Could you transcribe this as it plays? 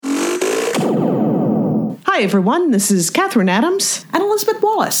Hi, everyone. This is Catherine Adams. And Elizabeth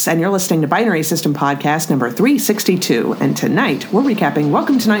Wallace, and you're listening to Binary System Podcast number 362. And tonight, we're recapping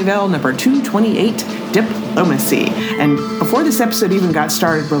Welcome to Night Vale number 228, Diplomacy. And before this episode even got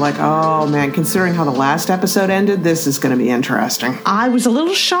started, we're like, oh man, considering how the last episode ended, this is going to be interesting. I was a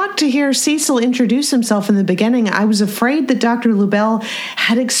little shocked to hear Cecil introduce himself in the beginning. I was afraid that Dr. Lubell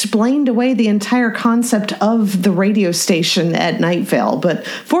had explained away the entire concept of the radio station at Night Vale, but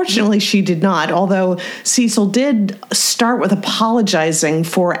fortunately she did not, although Cecil did start with apologizing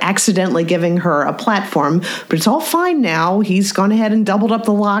for accidentally giving her a platform, but it's all fine now. He's gone ahead and doubled up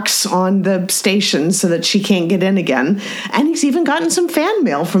the locks on the station so that she can't get in again. And he's even gotten some fan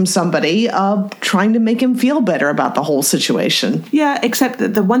mail from somebody trying to make him feel better about the whole situation. Yeah, except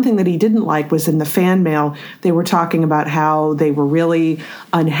that the one thing that he didn't like was in the fan mail, they were talking about how they were really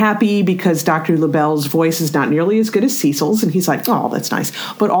unhappy because Dr. Lubell's voice is not nearly as good as Cecil's. And he's like, oh, that's nice.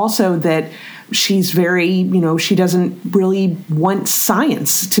 But also that she's very, she doesn't really want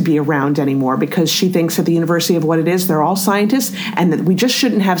science to be around anymore because she thinks at the University of what it is, they're all scientists and that we just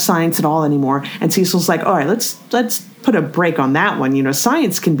shouldn't have science at all anymore. And Cecil's like, all right, let's put a break on that one.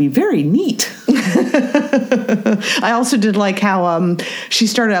 Science can be very neat. I also did like how she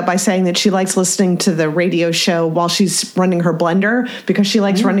started out by saying that she likes listening to the radio show while she's running her blender because she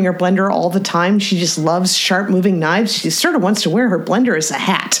likes running her blender all the time. She just loves sharp moving knives. She sort of wants to wear her blender as a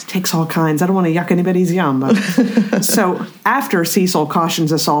hat. Takes all kinds. I don't want to yuck anybody's yum. So after Cecil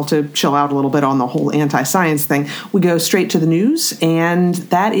cautions us all to chill out a little bit on the whole anti-science thing, we go straight to the news, and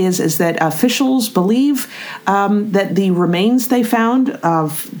that is that officials believe that the remains they found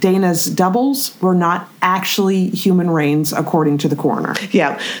of Dana's doubles were not actually human remains, according to the coroner.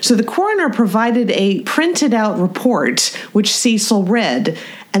 Yeah. So the coroner provided a printed out report, which Cecil read.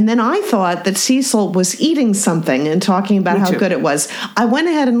 And then I thought that Cecil was eating something and talking about how good it was. I went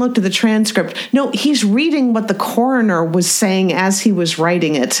ahead and looked at the transcript. No, he's reading what the coroner was saying as he was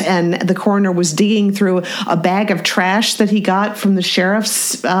writing it. And the coroner was digging through a bag of trash that he got from the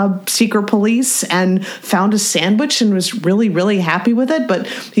sheriff's secret police and found a sandwich and was really, really happy with it. But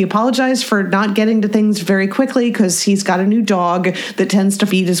he apologized for not getting to things very quickly because he's got a new dog that tends to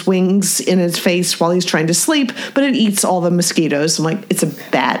feed his wings in his face while he's trying to sleep, but it eats all the mosquitoes. I'm like, it's a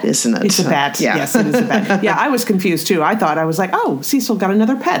bat, isn't it? It's a bat. Yeah. Yes, it is a bat. Yeah, I was confused too. I was like, oh, Cecil got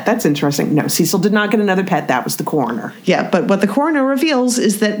another pet. That's interesting. No, Cecil did not get another pet. That was the coroner. Yeah, but what the coroner reveals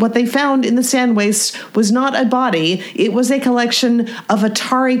is that what they found in the sand waste was not a body. It was a collection of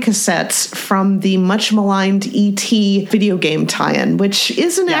Atari cassettes from the much maligned E.T. video game tie-in, which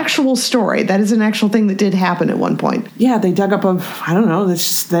is an actual story. That is an actual thing that did happen at one point. Yeah, they dug up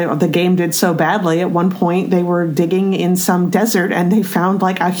the game did so badly. At one point, they were digging in some desert and they found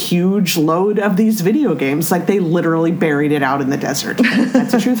like a huge load of these video games. Like they literally buried it out in the desert.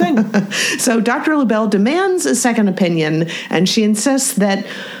 That's a true thing. So Dr. Lubell demands a second opinion, and she insists that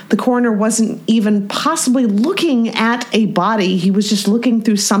the coroner wasn't even possibly looking at a body. He was just looking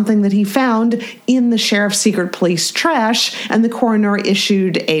through something that he found in the sheriff's secret police trash, and the coroner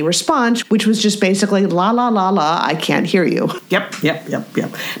issued a response, which was just basically, la, la, la, la, I can't hear you. Yep.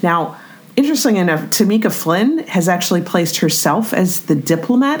 Now, interesting enough, Tamika Flynn has actually placed herself as the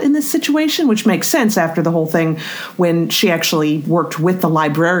diplomat in this situation, which makes sense after the whole thing when she actually worked with the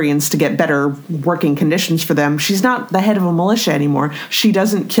librarians to get better working conditions for them. She's not the head of a militia anymore. She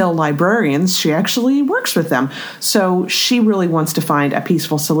doesn't kill librarians. She actually works with them. So she really wants to find a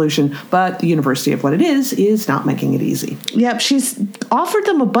peaceful solution, but the University of what it is not making it easy. Yep, she's offered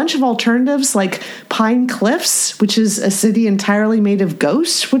them a bunch of alternatives like Pine Cliffs, which is a city entirely made of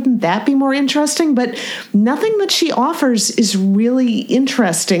ghosts. Wouldn't that be more interesting? But nothing that she offers is really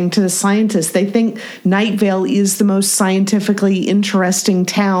interesting to the scientists. They think Night Vale is the most scientifically interesting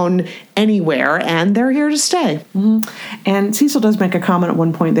town anywhere, and they're here to stay. Mm-hmm. And Cecil does make a comment at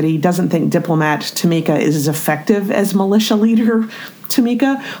one point that he doesn't think diplomat Tamika is as effective as militia leader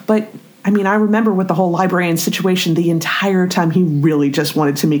Tamika, but I mean, I remember with the whole librarian situation, the entire time he really just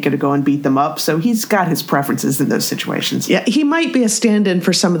wanted Tamika to go and beat them up. So he's got his preferences in those situations. Yeah, he might be a stand-in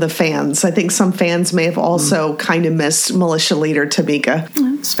for some of the fans. I think some fans may have also kind of missed militia leader Tamika.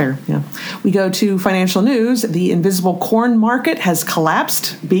 It's fair, yeah. We go to financial news. The invisible corn market has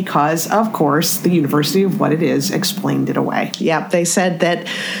collapsed because, of course, the University of what it is explained it away. Yep, they said that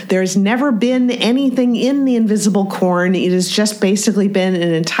there's never been anything in the invisible corn. It has just basically been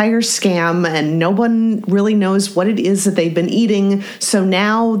an entire scam, and no one really knows what it is that they've been eating. So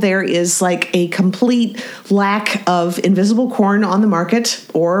now there is like a complete lack of invisible corn on the market,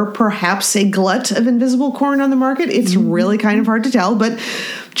 or perhaps a glut of invisible corn on the market. It's really kind of hard to tell, but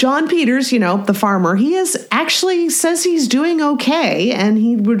John Peters, the farmer, he says he's doing okay, and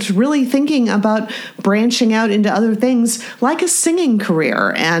he was really thinking about branching out into other things like a singing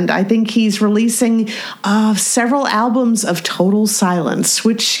career. And I think he's releasing several albums of total silence,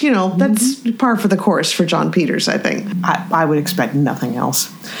 which, that's par for the course for John Peters, I think. I would expect nothing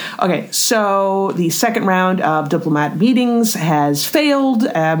else. Okay, so the second round of diplomat meetings has failed.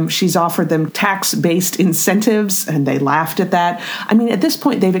 She's offered them tax-based incentives, and they laughed at that. I mean, at this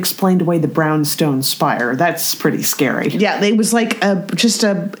point, they've explained away the brownstone spire. That's pretty scary. Yeah, it was like just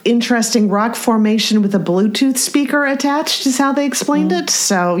a interesting rock formation with a Bluetooth speaker attached is how they explained it.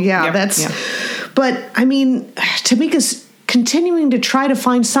 So, But, I mean, Tamika's continuing to try to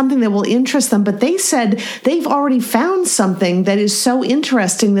find something that will interest them, but they said they've already found something that is so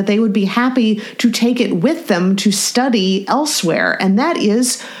interesting that they would be happy to take it with them to study elsewhere, and that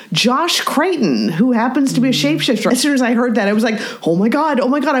is Josh Creighton, who happens to be a shapeshifter. As soon as I heard that, I was like, oh my God,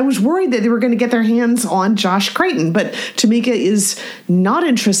 I was worried that they were going to get their hands on Josh Creighton, but Tamika is not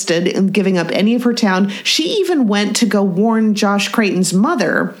interested in giving up any of her town. She even went to go warn Josh Creighton's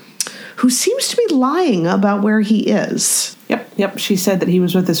mother, who seems to be lying about where he is. Yep. She said that he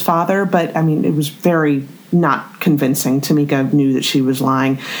was with his father, but, I mean, it was very not convincing. Tamika knew that she was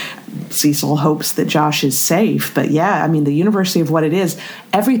lying. Cecil hopes that Josh is safe. But, yeah, I mean, the University of what it is,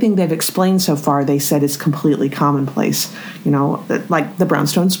 everything they've explained so far, they said is completely commonplace. Like the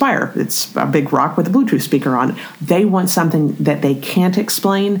brownstone spire. It's a big rock with a Bluetooth speaker on it. They want something that they can't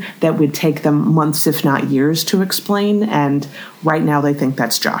explain that would take them months, if not years, to explain. And right now they think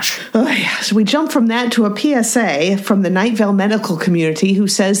that's Josh. So we jump from that to a PSA from the Night Vale medical community who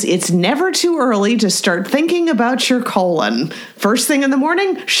says it's never too early to start thinking about your colon. First thing in the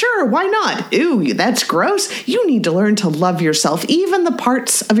morning? Sure, why not? Ew, that's gross. You need to learn to love yourself, even the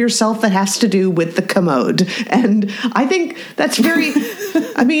parts of yourself that has to do with the commode. And I think that's very,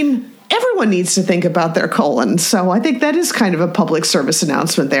 everyone needs to think about their colon. So I think that is kind of a public service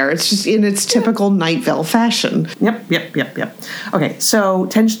announcement there. It's just in its typical Night Vale fashion. Yep. Okay, so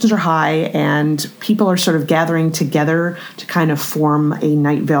tensions are high, and people are sort of gathering together to kind of form a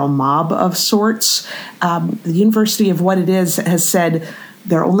Night Vale mob of sorts. The University of what it is has said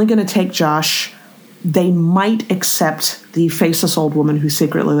they're only going to take Josh. They might accept the faceless old woman who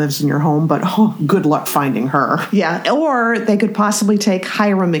secretly lives in your home, but good luck finding her. Yeah, or they could possibly take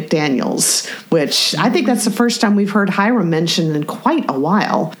Hiram McDaniels, which I think that's the first time we've heard Hiram mentioned in quite a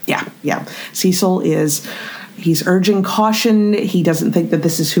while. Yeah. Cecil he's urging caution. He doesn't think that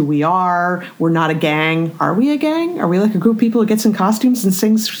this is who we are. We're not a gang. Are we a gang? Are we like a group of people who gets in costumes and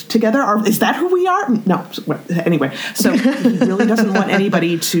sings together? Is that who we are? No. Anyway, so he really doesn't want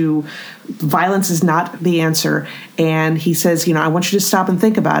anybody to... Violence is not the answer. And he says, I want you to stop and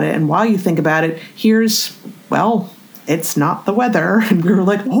think about it. And while you think about it, it's not the weather. And we were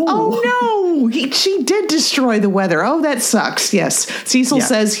like, oh no! She did destroy the weather. Oh, that sucks. Yes. Cecil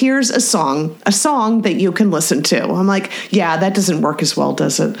says, here's a song that you can listen to. I'm like, yeah, that doesn't work as well,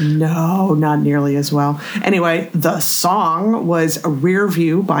 does it? No, not nearly as well. Anyway, the song was Rear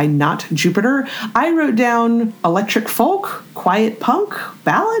View by Not Jupiter. I wrote down electric folk, quiet punk,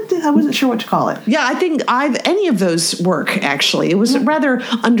 ballad. I wasn't sure what to call it. Yeah, I think any of those work, actually. It was rather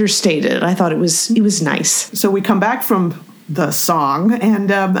understated. I thought it was nice. So we come back from the song, and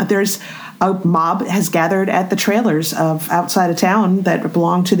there's a mob has gathered at the trailers of outside of town that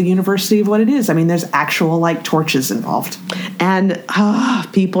belong to the University of what it is. I mean, there's actual torches involved. And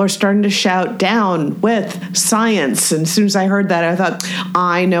people are starting to shout down with science. And as soon as I heard that, I thought,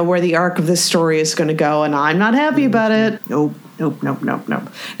 I know where the arc of this story is going to go, and I'm not happy about it. Nope.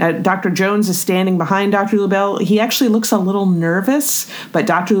 Now, Dr. Jones is standing behind Dr. LaBelle. He actually looks a little nervous, but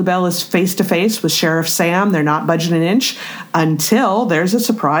Dr. LaBelle is face-to-face with Sheriff Sam. They're not budging an inch until there's a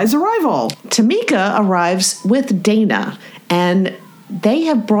surprise arrival. Tamika arrives with Dana, and they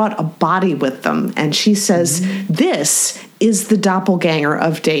have brought a body with them. And she says, this is the doppelganger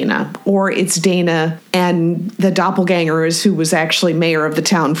of Dana, or it's Dana and the doppelganger is who was actually mayor of the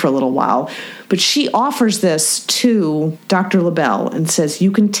town for a little while. But she offers this to Dr. LaBelle and says,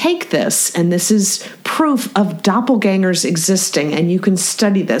 you can take this, and this is proof of doppelgangers existing, and you can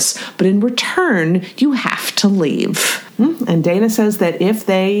study this, but in return, you have to leave. And Dana says that if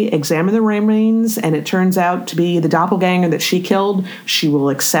they examine the remains and it turns out to be the doppelganger that she killed, she will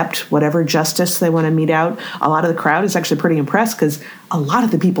accept whatever justice they want to mete out. A lot of the crowd is actually pretty impressed because a lot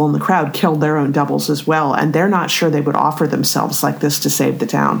of the people in the crowd killed their own doubles as well, and they're not sure they would offer themselves like this to save the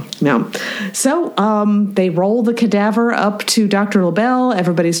town. No. So they roll the cadaver up to Dr. LaBelle.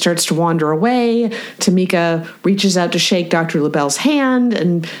 Everybody starts to wander away. Tamika reaches out to shake Dr. LaBelle's hand,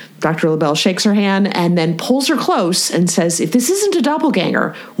 and Dr. LaBelle shakes her hand and then pulls her close and says, if this isn't a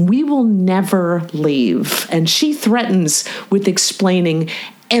doppelganger, we will never leave. And she threatens with explaining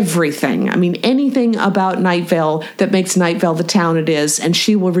everything. I mean, anything about Night Vale that makes Night Vale the town it is, and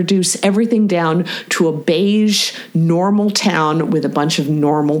she will reduce everything down to a beige, normal town with a bunch of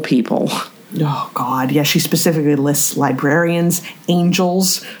normal people. Oh, God. Yeah, she specifically lists librarians,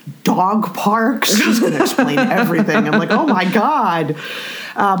 angels, dog parks. She's going to explain everything. I'm like, oh, my God.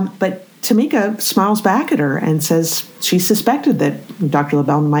 But Tamika smiles back at her and says she suspected that Dr.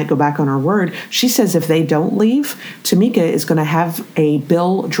 LaBelle might go back on her word. She says if they don't leave, Tamika is going to have a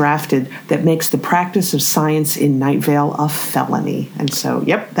bill drafted that makes the practice of science in Night Vale a felony. And so,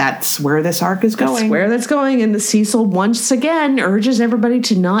 yep, that's where this arc is going. That's where that's going. And the Cecil once again urges everybody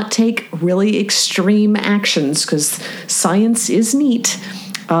to not take really extreme actions because science is neat.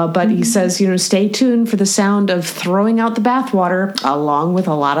 But he says, stay tuned for the sound of throwing out the bathwater, along with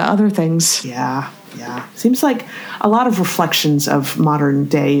a lot of other things. Yeah. Seems like a lot of reflections of modern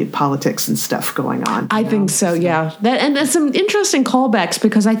day politics and stuff going on. I think so, yeah. And there's some interesting callbacks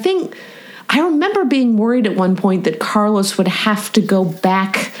because I remember being worried at one point that Carlos would have to go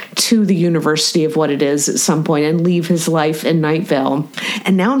back to the University of What It Is at some point and leave his life in Night Vale.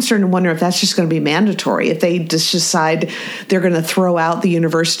 And now I'm starting to wonder if that's just going to be mandatory, if they just decide they're going to throw out the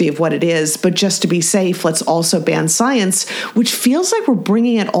University of What It Is, but just to be safe, let's also ban science, which feels like we're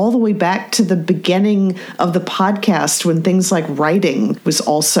bringing it all the way back to the beginning of the podcast when things like writing was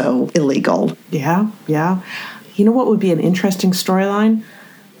also illegal. Yeah. You know what would be an interesting storyline?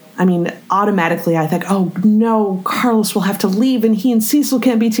 I mean, automatically I think, oh, no, Carlos will have to leave and he and Cecil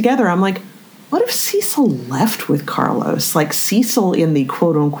can't be together. I'm like, what if Cecil left with Carlos? Like Cecil in the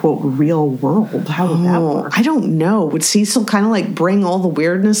quote-unquote real world. How would that work? I don't know. Would Cecil kind of like bring all the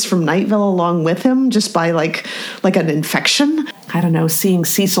weirdness from Night Vale along with him just by like an infection? I don't know. Seeing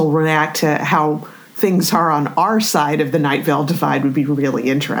Cecil react to how things are on our side of the Night Vale divide would be really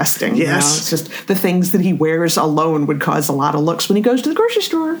interesting. Yes. It's just the things that he wears alone would cause a lot of looks when he goes to the grocery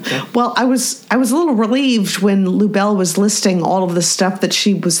store. Yeah. Well, I was a little relieved when LaBelle was listing all of the stuff that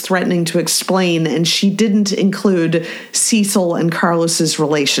she was threatening to explain, and she didn't include Cecil and Carlos's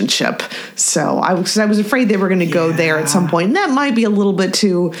relationship. So I was afraid they were going to go there at some point. And that might be a little bit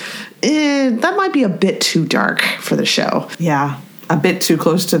too, that might be a bit too dark for the show. Yeah. A bit too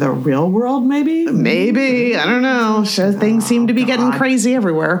close to the real world, maybe? Maybe. I don't know. Things seem to be getting crazy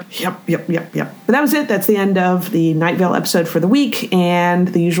everywhere. Yep. But that was it. That's the end of the Night Vale episode for the week. And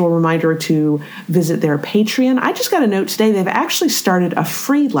the usual reminder to visit their Patreon. I just got a note today. They've actually started a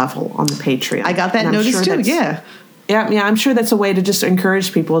free level on the Patreon. I got that notice too, yeah. Yeah, I'm sure that's a way to just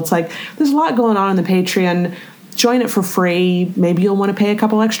encourage people. It's like, there's a lot going on in the Patreon. Join it for free. Maybe you'll want to pay a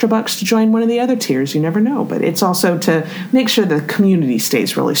couple extra bucks to join one of the other tiers. You never know. But it's also to make sure the community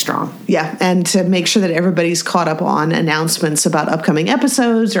stays really strong. Yeah, and to make sure that everybody's caught up on announcements about upcoming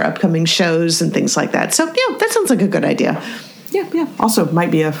episodes or upcoming shows and things like that. So, yeah, that sounds like a good idea. Yeah. Also,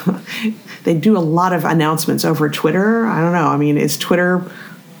 might be they do a lot of announcements over Twitter. I don't know. I mean, is Twitter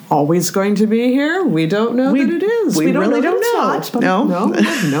always going to be here? We don't know that it is. We really don't know. No, I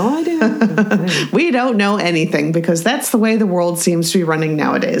have no idea. We don't know anything because that's the way the world seems to be running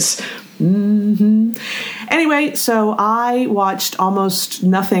nowadays. Mm-hmm. Anyway, so I watched almost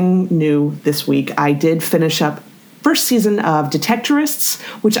nothing new this week. I did finish up first season of Detectorists,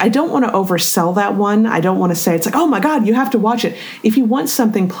 which I don't want to oversell that one. I don't want to say it's like, oh my God, you have to watch it. If you want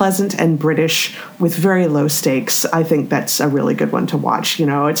something pleasant and British with very low stakes, I think that's a really good one to watch.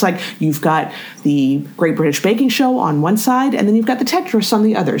 It's like you've got the Great British Baking Show on one side, and then you've got the Detectorists on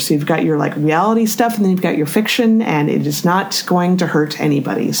the other. So you've got your like reality stuff, and then you've got your fiction, and it is not going to hurt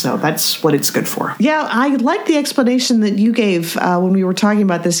anybody. So that's what it's good for. Yeah, I like the explanation that you gave when we were talking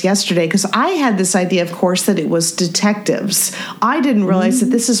about this yesterday, because I had this idea, of course, that it was detectives. I didn't realize that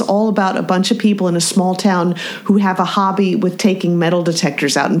this is all about a bunch of people in a small town who have a hobby with taking metal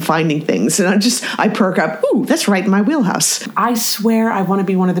detectors out and finding things. And I perk up, ooh, that's right in my wheelhouse. I swear I want to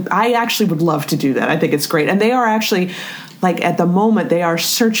be one of I actually would love to do that. I think it's great. And they are actually, like at the moment, they are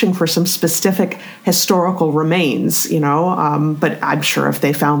searching for some specific historical remains, but I'm sure if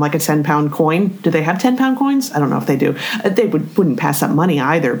they found like a 10-pound coin, do they have 10-pound coins? I don't know if they do. They wouldn't pass up money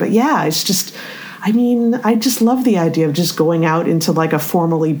either. But yeah, it's just, I just love the idea of just going out into like a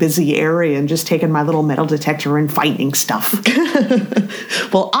formerly busy area and just taking my little metal detector and finding stuff.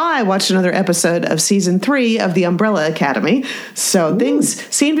 Well, I watched another episode of season 3 of The Umbrella Academy. So things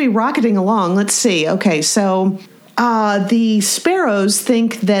seem to be rocketing along. Let's see. Okay, so the Sparrows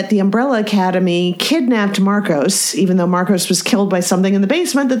think that the Umbrella Academy kidnapped Marcos, even though Marcos was killed by something in the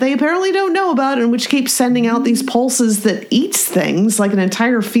basement that they apparently don't know about, and which keeps sending out these pulses that eats things, like an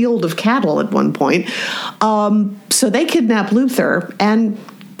entire field of cattle at one point. So they kidnap Luther and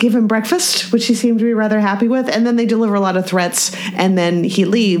give him breakfast, which he seemed to be rather happy with, and then they deliver a lot of threats, and then he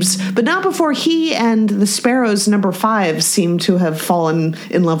leaves, but not before he and the Sparrows number 5 seem to have fallen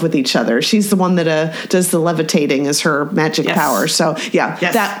in love with each other. She's the one that does the levitating as her magic power. So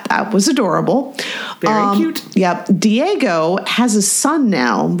that was adorable. Very cute. Yeah. Diego has a son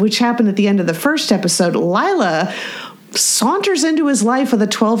now, which happened at the end of the first episode. Lila saunters into his life with a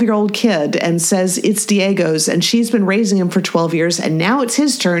 12-year-old kid and says it's Diego's, and she's been raising him for 12 years, and now it's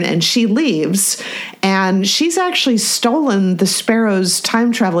his turn, and she leaves, and she's actually stolen the Sparrow's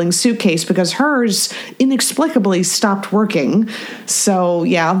time-traveling suitcase because hers inexplicably stopped working. So,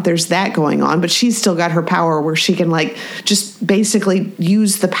 yeah, there's that going on, but she's still got her power where she can, like, just basically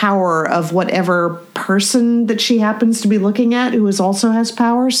use the power of whatever person that she happens to be looking at who also has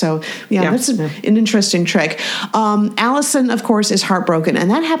power. So, that's an interesting trick. Allison, of course, is heartbroken, and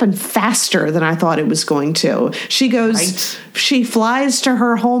that happened faster than I thought it was going to. She goes, she flies to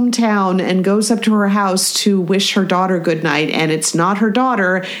her hometown and goes up to her house to wish her daughter good night, and it's not her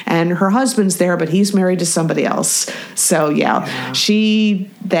daughter, and her husband's there, but he's married to somebody else. So, her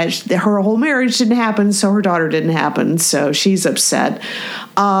whole marriage didn't happen, so her daughter didn't happen, so she's upset.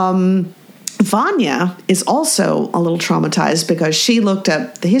 Vanya is also a little traumatized because she looked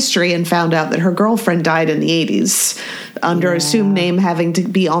up the history and found out that her girlfriend died in the 80s under assumed name, having to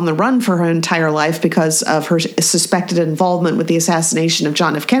be on the run for her entire life because of her suspected involvement with the assassination of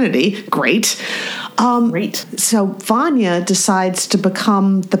John F. Kennedy. Great. So Vanya decides to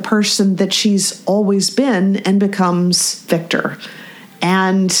become the person that she's always been and becomes Victor.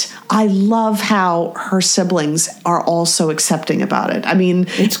 And I love how her siblings are also accepting about it. I mean,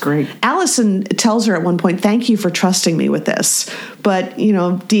 it's great. Allison tells her at one point, "Thank you for trusting me with this." But,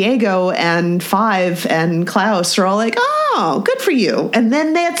 Diego and Five and Klaus are all like, "Oh, good for you." And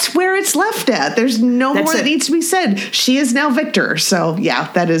then that's where it's left at. There's no more that needs to be said. She is now Victor. So,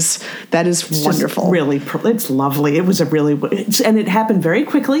 that is wonderful. Really, it's lovely. It was and it happened very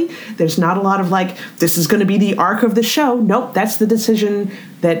quickly. There's not a lot of this is going to be the arc of the show. Nope, that's the decision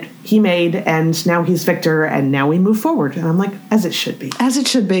that he made, and now he's Victor, and now we move forward. And I'm like, as it should be. As it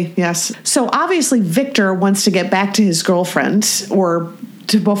should be, yes. So obviously Victor wants to get back to his girlfriend, or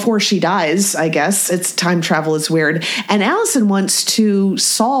before she dies, I guess. It's time travel is weird. And Allison wants to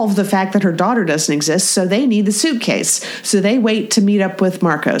solve the fact that her daughter doesn't exist, so they need the suitcase. So they wait to meet up with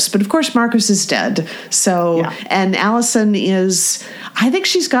Marcos. But of course, Marcos is dead. So, and Allison I think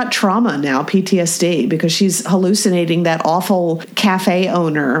she's got trauma now, PTSD, because she's hallucinating that awful cafe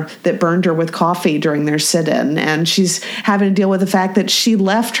owner that burned her with coffee during their sit-in. And she's having to deal with the fact that she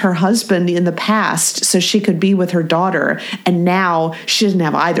left her husband in the past so she could be with her daughter. And now she doesn't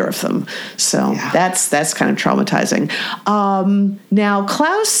have either of them. So that's kind of traumatizing. Now,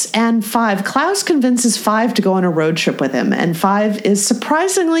 Klaus and Five. Klaus convinces Five to go on a road trip with him. And Five is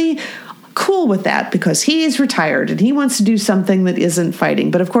surprisingly cool with that because he is retired and he wants to do something that isn't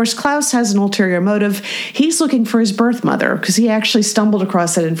fighting. But of course, Klaus has an ulterior motive. He's looking for his birth mother because he actually stumbled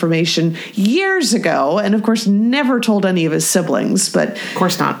across that information years ago and of course never told any of his siblings. But of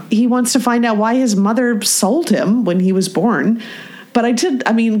course not. He wants to find out why his mother sold him when he was born. But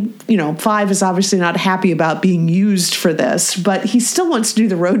Five is obviously not happy about being used for this, but he still wants to do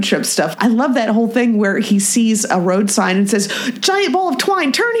the road trip stuff. I love that whole thing where he sees a road sign and says, "Giant ball of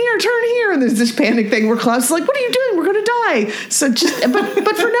twine, turn here." And there's this panic thing where Klaus is like, "What are you doing? We're going to die." So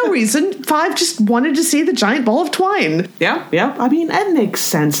but for no reason, Five just wanted to see the giant ball of twine. Yeah. I mean, that makes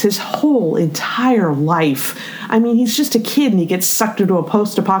sense. His whole entire life. I mean, he's just a kid and he gets sucked into a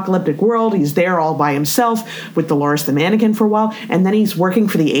post-apocalyptic world. He's there all by himself with Dolores the mannequin for a while. And then he's working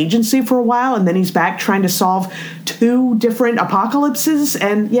for the agency for a while. And then he's back trying to solve 2 different apocalypses.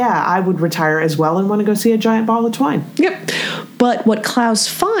 And I would retire as well and want to go see a giant ball of twine. Yep. But what Klaus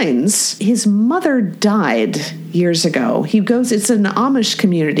finds, his mother died years ago. It's an Amish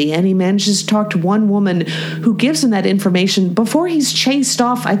community, and he manages to talk to one woman who gives him that information before he's chased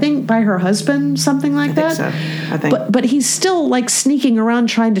off, I think, by her husband, something like that. I think so. But he's still sneaking around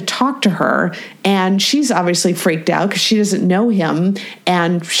trying to talk to her, and she's obviously freaked out because she doesn't know him,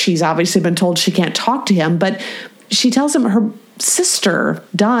 and she's obviously been told she can't talk to him, but she tells him her sister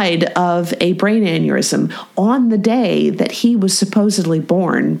died of a brain aneurysm on the day that he was supposedly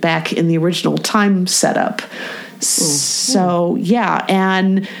born back in the original time setup. So, yeah,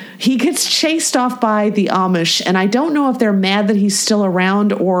 and he gets chased off by the Amish, and I don't know if they're mad that he's still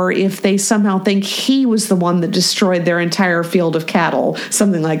around or if they somehow think he was the one that destroyed their entire field of cattle,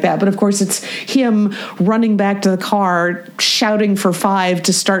 something like that. But of course, it's him running back to the car, shouting for Five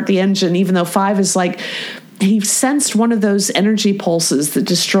to start the engine, even though Five is like, he sensed one of those energy pulses that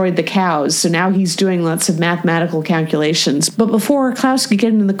destroyed the cows. So now he's doing lots of mathematical calculations. But before Klaus could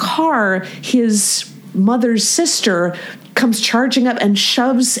get in the car, his mother's sister comes charging up and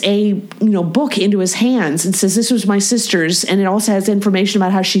shoves a book into his hands and says, "This was my sister's, and it also has information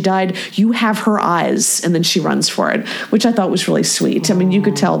about how she died. You have her eyes." And then she runs for it, which I thought was really sweet. I mean, you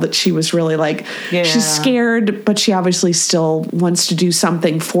could tell that she was really she's scared, but she obviously still wants to do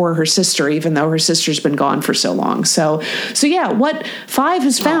something for her sister, even though her sister's been gone for so long. So yeah, what Five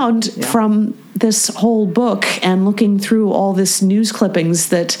has found from this whole book and looking through all this news clippings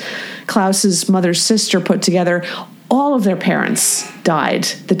that Klaus's mother's sister put together, all of their parents died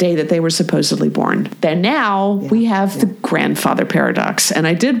the day that they were supposedly born. Then now we have the grandfather paradox. And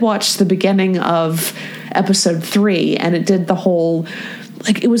I did watch the beginning of episode 3, and it did the whole,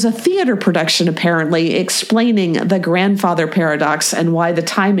 it was a theater production apparently, explaining the grandfather paradox and why the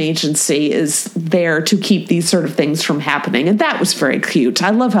time agency is there to keep these sort of things from happening. And that was very cute.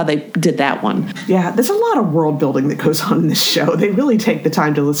 I love how they did that one. Yeah, there's a lot of world building that goes on in this show. They really take the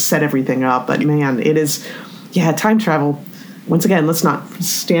time to set everything up. But man, it is... Yeah, time travel. Once again, let's not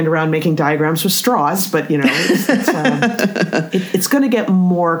stand around making diagrams with straws, but, it's going to get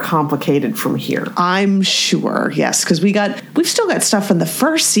more complicated from here. I'm sure, yes, because we've still got stuff from the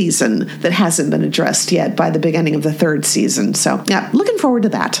first season that hasn't been addressed yet by the beginning of the third season. So, yeah, looking forward to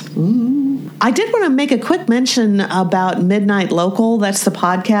that. Mm-hmm. I did want to make a quick mention about Midnight Local. That's the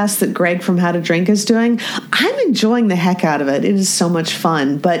podcast that Greg from How to Drink is doing. I'm enjoying the heck out of it. It is so much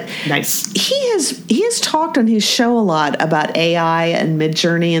fun. But nice. He has talked on his show a lot about AI and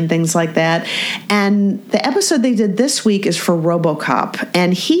Midjourney and things like that. And the episode they did this week is for RoboCop.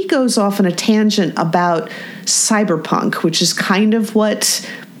 And he goes off on a tangent about cyberpunk, which is kind of what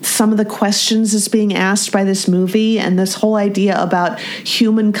some of the questions is being asked by this movie, and this whole idea about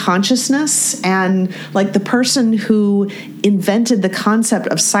human consciousness. And the person who invented the concept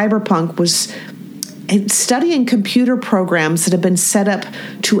of cyberpunk was studying computer programs that have been set up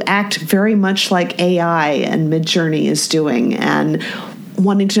to act very much like AI and Midjourney is doing, and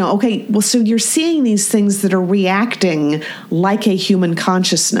wanting to know, okay, well, so you're seeing these things that are reacting like a human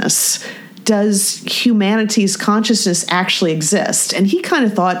consciousness. Does humanity's consciousness actually exist? And he kind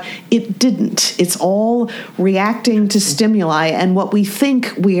of thought it didn't. It's all reacting to stimuli, and what we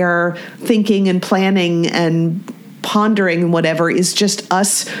think we are thinking and planning and pondering and whatever is just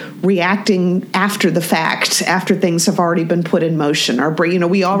us reacting after the fact, after things have already been put in motion. Our brain,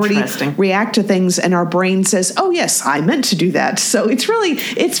 we already react to things, and our brain says, "Oh yes, I meant to do that." So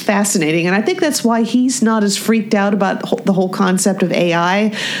it's fascinating, and I think that's why he's not as freaked out about the whole concept of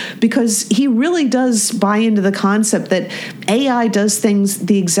AI, because he really does buy into the concept that AI does things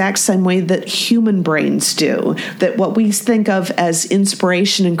the exact same way that human brains do. That what we think of as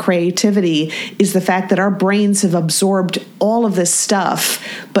inspiration and creativity is the fact that our brains have absorbed all of this stuff,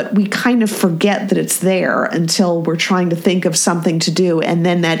 but we kind of forget that it's there until we're trying to think of something to do, and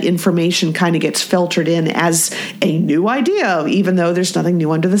then that information kind of gets filtered in as a new idea, even though there's nothing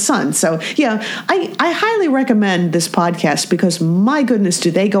new under the sun. So, yeah, I highly recommend this podcast because, my goodness, do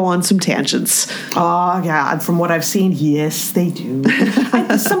they go on some tangents. Oh, yeah, from what I've seen, yes, they do.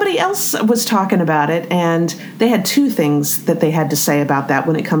 Somebody else was talking about it, and they had two things that they had to say about that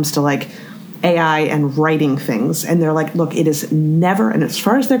when it comes to, AI and writing things. And they're like, look, it is never, and as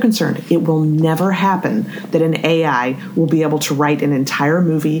far as they're concerned, it will never happen that an AI will be able to write an entire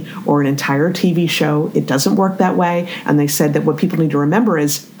movie or an entire TV show. It doesn't work that way. And they said that what people need to remember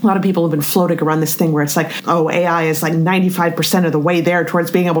is a lot of people have been floating around this thing where it's like, oh, AI is 95% of the way there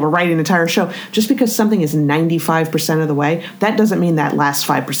towards being able to write an entire show. Just because something is 95% of the way, that doesn't mean that last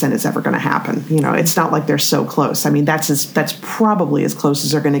 5% is ever going to happen. It's not like they're so close. I mean, that's probably as close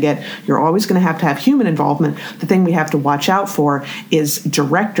as they're going to get. You're always going to have human involvement. The thing we have to watch out for is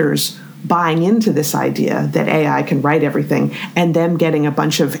directors buying into this idea that AI can write everything and them getting a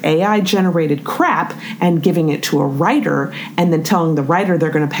bunch of AI-generated crap and giving it to a writer and then telling the writer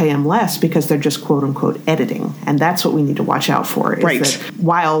they're going to pay him less because they're just quote-unquote editing. And that's what we need to watch out for. Is right. That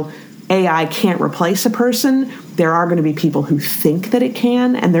while AI can't replace a person, there are going to be people who think that it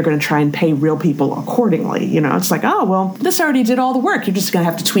can, and they're going to try and pay real people accordingly. It's like, oh, well, this already did all the work. You're just going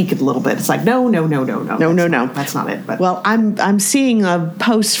to have to tweak it a little bit. It's like, no. No. That's not it. But. Well, I'm seeing a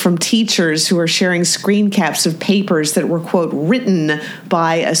post from teachers who are sharing screen caps of papers that were, quote, written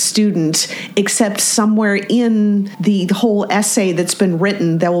by a student, except somewhere in the whole essay that's been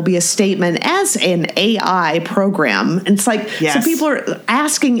written, there will be a statement as an AI program. And it's like, yes. So people are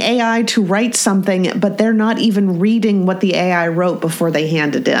asking AI to write something, but they're not even reading what the AI wrote before they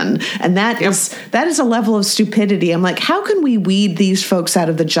hand it in. And that is a level of stupidity. I'm like, how can we weed these folks out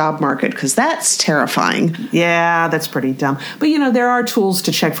of the job market? Because that's terrifying. Yeah, that's pretty dumb. But, there are tools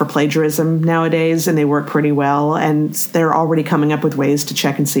to check for plagiarism nowadays, and they work pretty well. And they're already coming up with ways to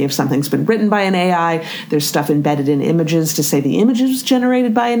check and see if something's been written by an AI. There's stuff embedded in images to say the image was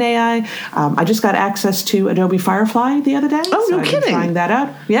generated by an AI. I just got access to Adobe Firefly the other day. Oh, no I've kidding. been trying that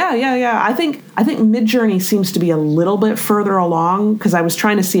out. Yeah. I think Midjourney seems to be a little bit further along, because I was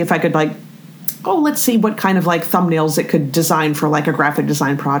trying to see if I could let's see what kind of thumbnails it could design for a graphic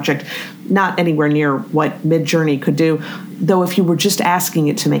design project. Not anywhere near what Midjourney could do. Though if you were just asking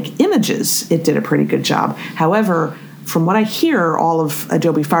it to make images, it did a pretty good job. However, from what I hear, all of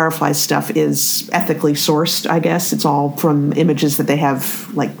Adobe Firefly's stuff is ethically sourced, I guess. It's all from images that they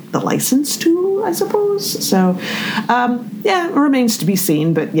have the license to, I suppose. So, it remains to be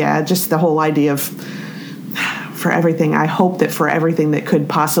seen. But just the whole idea of for everything. I hope that for everything that could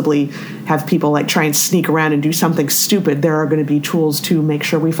possibly have people try and sneak around and do something stupid, there are going to be tools to make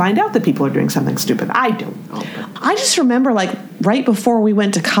sure we find out that people are doing something stupid. I don't know. I just remember right before we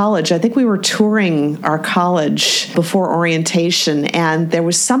went to college, I think we were touring our college before orientation, and there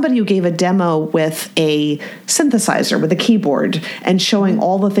was somebody who gave a demo with a synthesizer, with a keyboard, and showing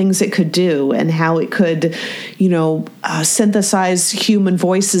all the things it could do and how it could, synthesize human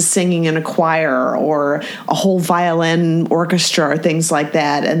voices singing in a choir or a whole violin orchestra or things like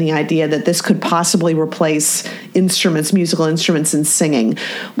that, and the idea that this could possibly replace musical instruments in singing.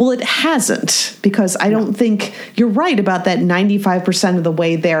 Well, it hasn't, because I don't think you're right about that 95% of the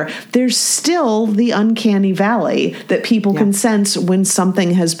way there. There's still the uncanny valley that people can sense when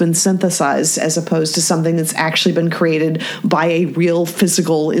something has been synthesized as opposed to something that's actually been created by a real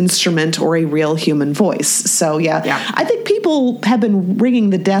physical instrument or a real human voice. So, I think people have been ringing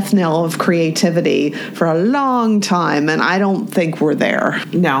the death knell of creativity for a long time, and I don't think we're there.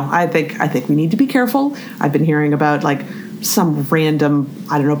 No, I think we need to be careful. I've been hearing about some random,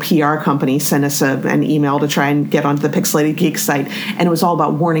 PR company sent us an email to try and get onto the Pixelated Geek site, and it was all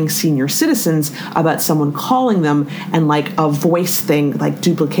about warning senior citizens about someone calling them and a voice thing,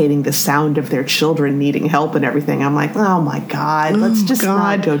 duplicating the sound of their children needing help and everything. I'm like, oh my God, let's just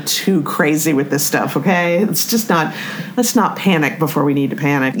not go too crazy with this stuff, okay? Let's not panic before we need to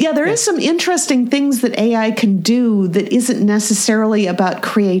panic. Yeah, there is some interesting things that AI can do that isn't necessarily about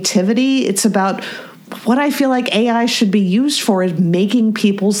creativity. It's about what I feel like AI should be used for is making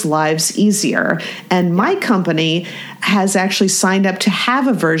people's lives easier. And my company has actually signed up to have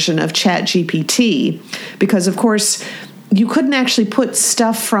a version of ChatGPT because, of course, you couldn't actually put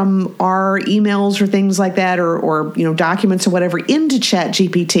stuff from our emails or things like that or documents or whatever into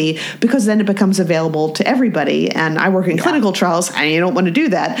ChatGPT, because then it becomes available to everybody. And I work in clinical trials, and you don't want to do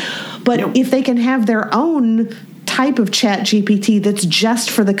that. But if they can have their own type of ChatGPT that's just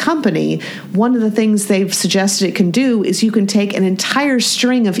for the company, one of the things they've suggested it can do is you can take an entire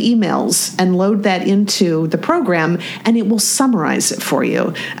string of emails and load that into the program, and it will summarize it for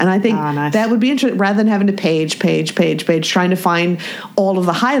you. And I think that would be interesting, rather than having to page, trying to find all of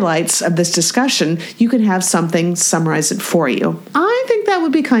the highlights of this discussion. You can have something summarize it for you. I think that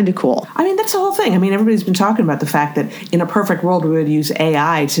would be kind of cool. I mean, that's the whole thing. I mean, everybody's been talking about the fact that in a perfect world, we would use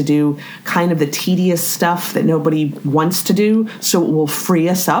AI to do kind of the tedious stuff that nobody wants to do, so it will free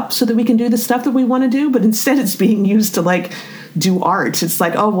us up so that we can do the stuff that we want to do. But instead, it's being used to do art. It's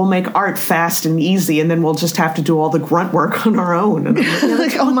we'll make art fast and easy, and then we'll just have to do all the grunt work on our own. And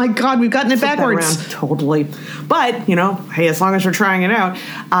oh my God, we've gotten it backwards. Totally. But, hey, as long as we're trying it out,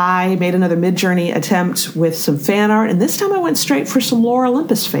 I made another Midjourney attempt with some fan art, and this time I went straight for some Lore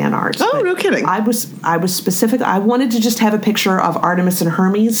Olympus fan art. Oh, no kidding. I was specific. I wanted to just have a picture of Artemis and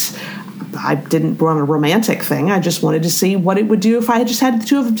Hermes. I didn't want a romantic thing. I just wanted to see what it would do if I had just had the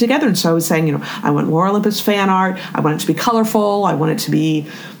two of them together. And so I was saying, I want Lore Olympus fan art. I want it to be colorful. I want it to be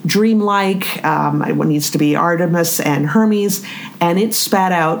dreamlike. It needs to be Artemis and Hermes. And it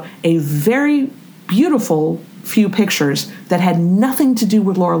spat out a very beautiful few pictures that had nothing to do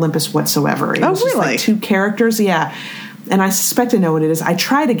with Lore Olympus whatsoever. It was really? Just two characters, yeah. And I suspect I know what it is. I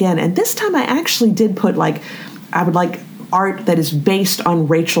tried again, and this time I actually did put I would art that is based on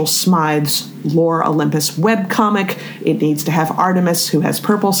Rachel Smythe's Lore Olympus webcomic. It needs to have Artemis, who has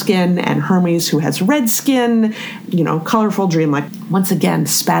purple skin, and Hermes, who has red skin, colorful, dreamlike. Once again,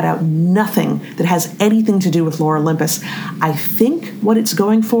 spat out nothing that has anything to do with Lore Olympus. I think what it's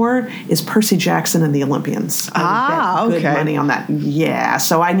going for is Percy Jackson and the Olympians. I would bet good money on that. Yeah,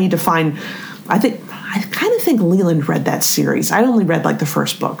 so I need to find... I kind of think Leland read that series. I only read the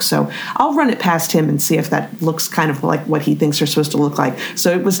first book, so I'll run it past him and see if that looks kind of like what he thinks they're supposed to look like.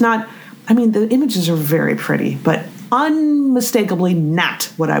 So it was not... the images are very pretty, but unmistakably not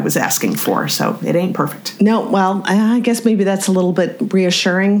what I was asking for, so it ain't perfect. No, well, I guess maybe that's a little bit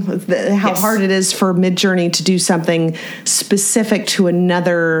reassuring, how hard it is for Midjourney to do something specific to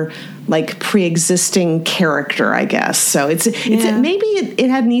another pre-existing character, I guess. So it's maybe it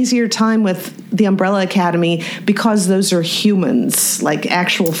had an easier time with the Umbrella Academy because those are humans,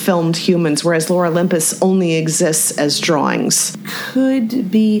 actual filmed humans, whereas Lore Olympus only exists as drawings. Could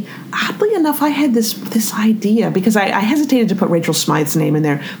be. Oddly enough, I had this idea because I hesitated to put Rachel Smythe's name in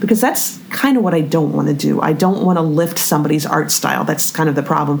there because that's kind of what I don't want to do. I don't want to lift somebody's art style. That's kind of the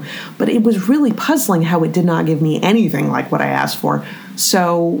problem. But it was really puzzling how it did not give me anything like what I asked for.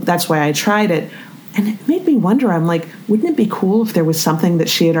 So that's why I tried it. And it made me wonder, I'm like, wouldn't it be cool if there was something that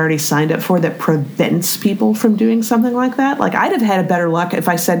she had already signed up for that prevents people from doing something like that? I'd have had a better luck if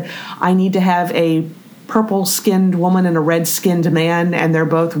I said, I need to have a purple-skinned woman and a red-skinned man, and they're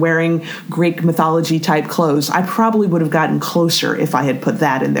both wearing Greek mythology-type clothes. I probably would have gotten closer if I had put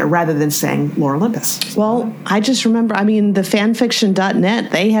that in there, rather than saying Lore Olympus. Well, I just remember, the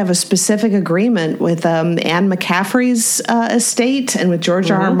fanfiction.net, they have a specific agreement with Anne McCaffrey's estate and with George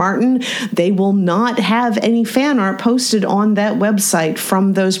R.R. Martin. They will not have any fan art posted on that website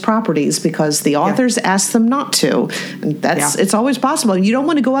from those properties because the authors asked them not to. And it's always possible. You don't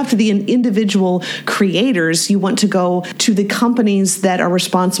want to go after the individual creators. You want to go to the companies that are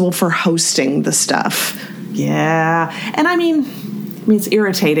responsible for hosting the stuff. Yeah. And it's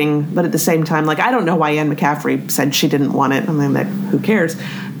irritating, but at the same time, I don't know why Anne McCaffrey said she didn't want it. Who cares?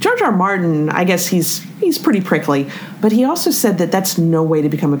 George R. Martin, I guess he's pretty prickly, but he also said that that's no way to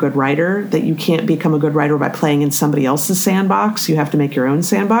become a good writer, that you can't become a good writer by playing in somebody else's sandbox. You have to make your own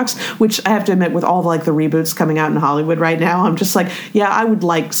sandbox, which I have to admit, with all the reboots coming out in Hollywood right now, I'm just I would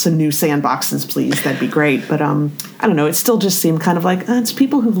like some new sandboxes, please. That'd be great. But I don't know. It still just seemed kind of it's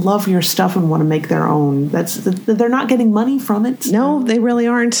people who love your stuff and want to make their own. They're not getting money from it. No, they really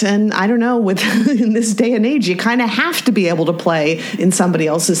aren't. And I don't know, in this day and age, you kind of have to be able to play in somebody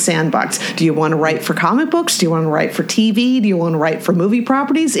else's sandbox. Do you want to write for comic books? Do you want to write for TV? Do you want to write for movie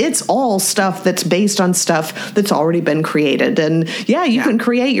properties? It's all stuff that's based on stuff that's already been created. And you can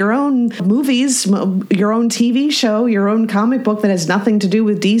create your own movies, your own TV show, your own comic book that has nothing to do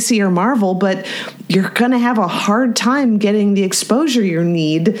with DC or Marvel, but you're going to have a hard time getting the exposure you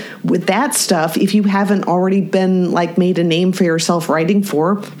need with that stuff if you haven't already been made a name for yourself writing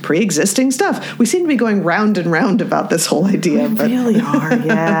for pre-existing stuff. We seem to be going round and round about this whole idea. We really are,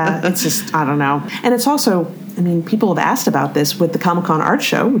 yeah. It's just, I don't know. And it's also, people have asked about this with the Comic-Con art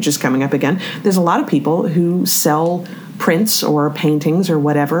show, which is coming up again. There's a lot of people who sell prints or paintings or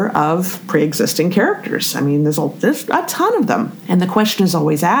whatever of pre-existing characters. There's a ton of them. And the question is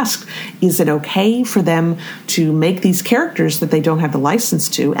always asked, is it okay for them to make these characters that they don't have the license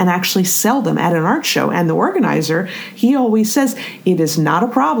to and actually sell them at an art show? And the organizer, he always says, it is not a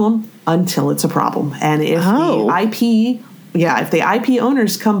problem until it's a problem. And if if the IP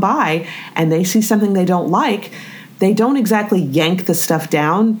owners come by and they see something they don't like, they don't exactly yank the stuff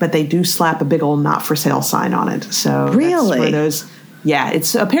down, but they do slap a big old not for sale sign on it. So really? That's where those... Yeah,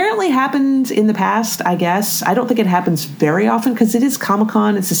 it's apparently happened in the past, I guess. I don't think it happens very often because it is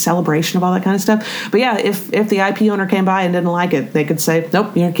Comic-Con. It's a celebration of all that kind of stuff. But yeah, if the IP owner came by and didn't like it, they could say,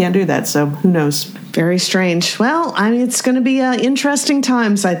 nope, you can't do that. So who knows? Very strange. Well, it's going to be interesting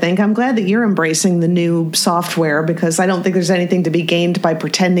times, I think. I'm glad that you're embracing the new software because I don't think there's anything to be gained by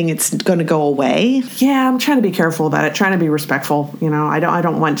pretending it's going to go away. Yeah, I'm trying to be careful about it, trying to be respectful. I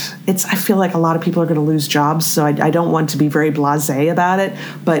don't want... I feel like a lot of people are going to lose jobs, so I don't want to be very blasé about it.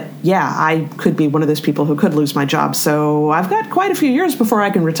 But yeah, I could be one of those people who could lose my job. So I've got quite a few years before I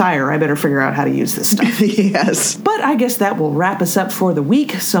can retire. I better figure out how to use this stuff. Yes. But I guess that will wrap us up for the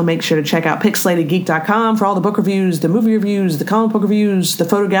week. So make sure to check out pixelatedgeek.com for all the book reviews, the movie reviews, the comic book reviews, the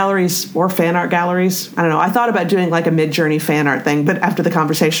photo galleries or fan art galleries. I don't know. I thought about doing a Midjourney fan art thing, but after the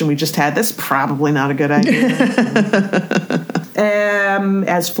conversation we just had, that's probably not a good idea.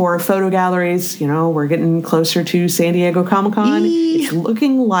 As for photo galleries, we're getting closer to San Diego Comic-Con. It's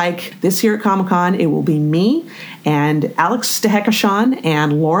looking like this year at Comic-Con, it will be me and Alex Stehekashan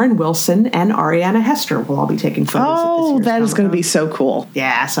and Lauren Wilson and Ariana Hester will all be taking photos at this year's that Comic-Con. is going to be so cool.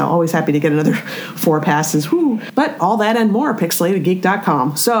 Yeah, so always happy to get another 4 passes. Woo. But all that and more,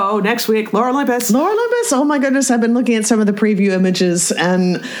 pixelatedgeek.com. So next week, Laura Lippis. Oh my goodness, I've been looking at some of the preview images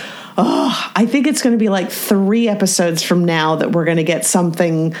and... I think it's going to be like 3 episodes from now that we're going to get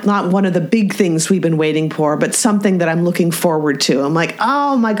something, not one of the big things we've been waiting for, but something that I'm looking forward to. I'm like,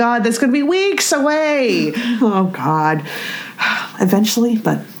 oh my God, that's going to be weeks away. Oh God. Eventually,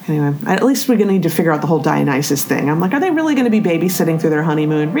 but anyway, at least we're going to need to figure out the whole Dionysus thing. I'm like, are they really going to be babysitting through their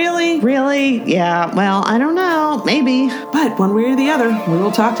honeymoon? Really? Really? Yeah, well, I don't know. Maybe. But one way or the other, we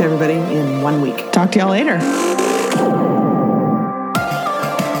will talk to everybody in 1 week. Talk to y'all later.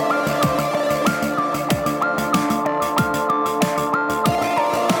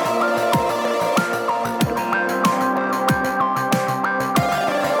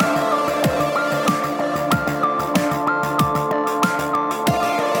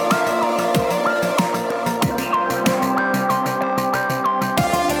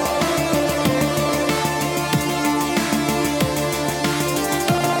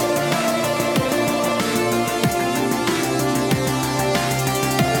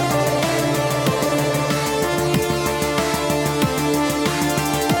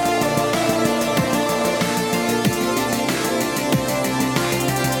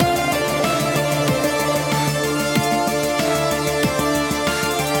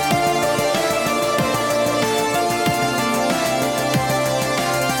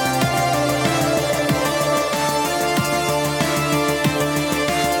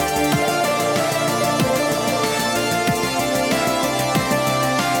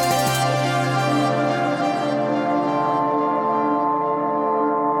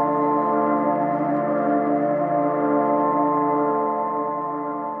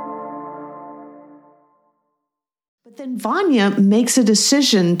 But then Vanya makes a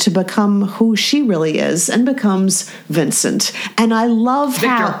decision to become who she really is and becomes Vincent. And I love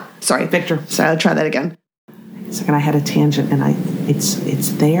Victor. Victor. Sorry, I'll try that again. Second, I had a tangent, and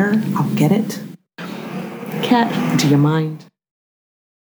it's there. I'll get it. Cat, do you mind?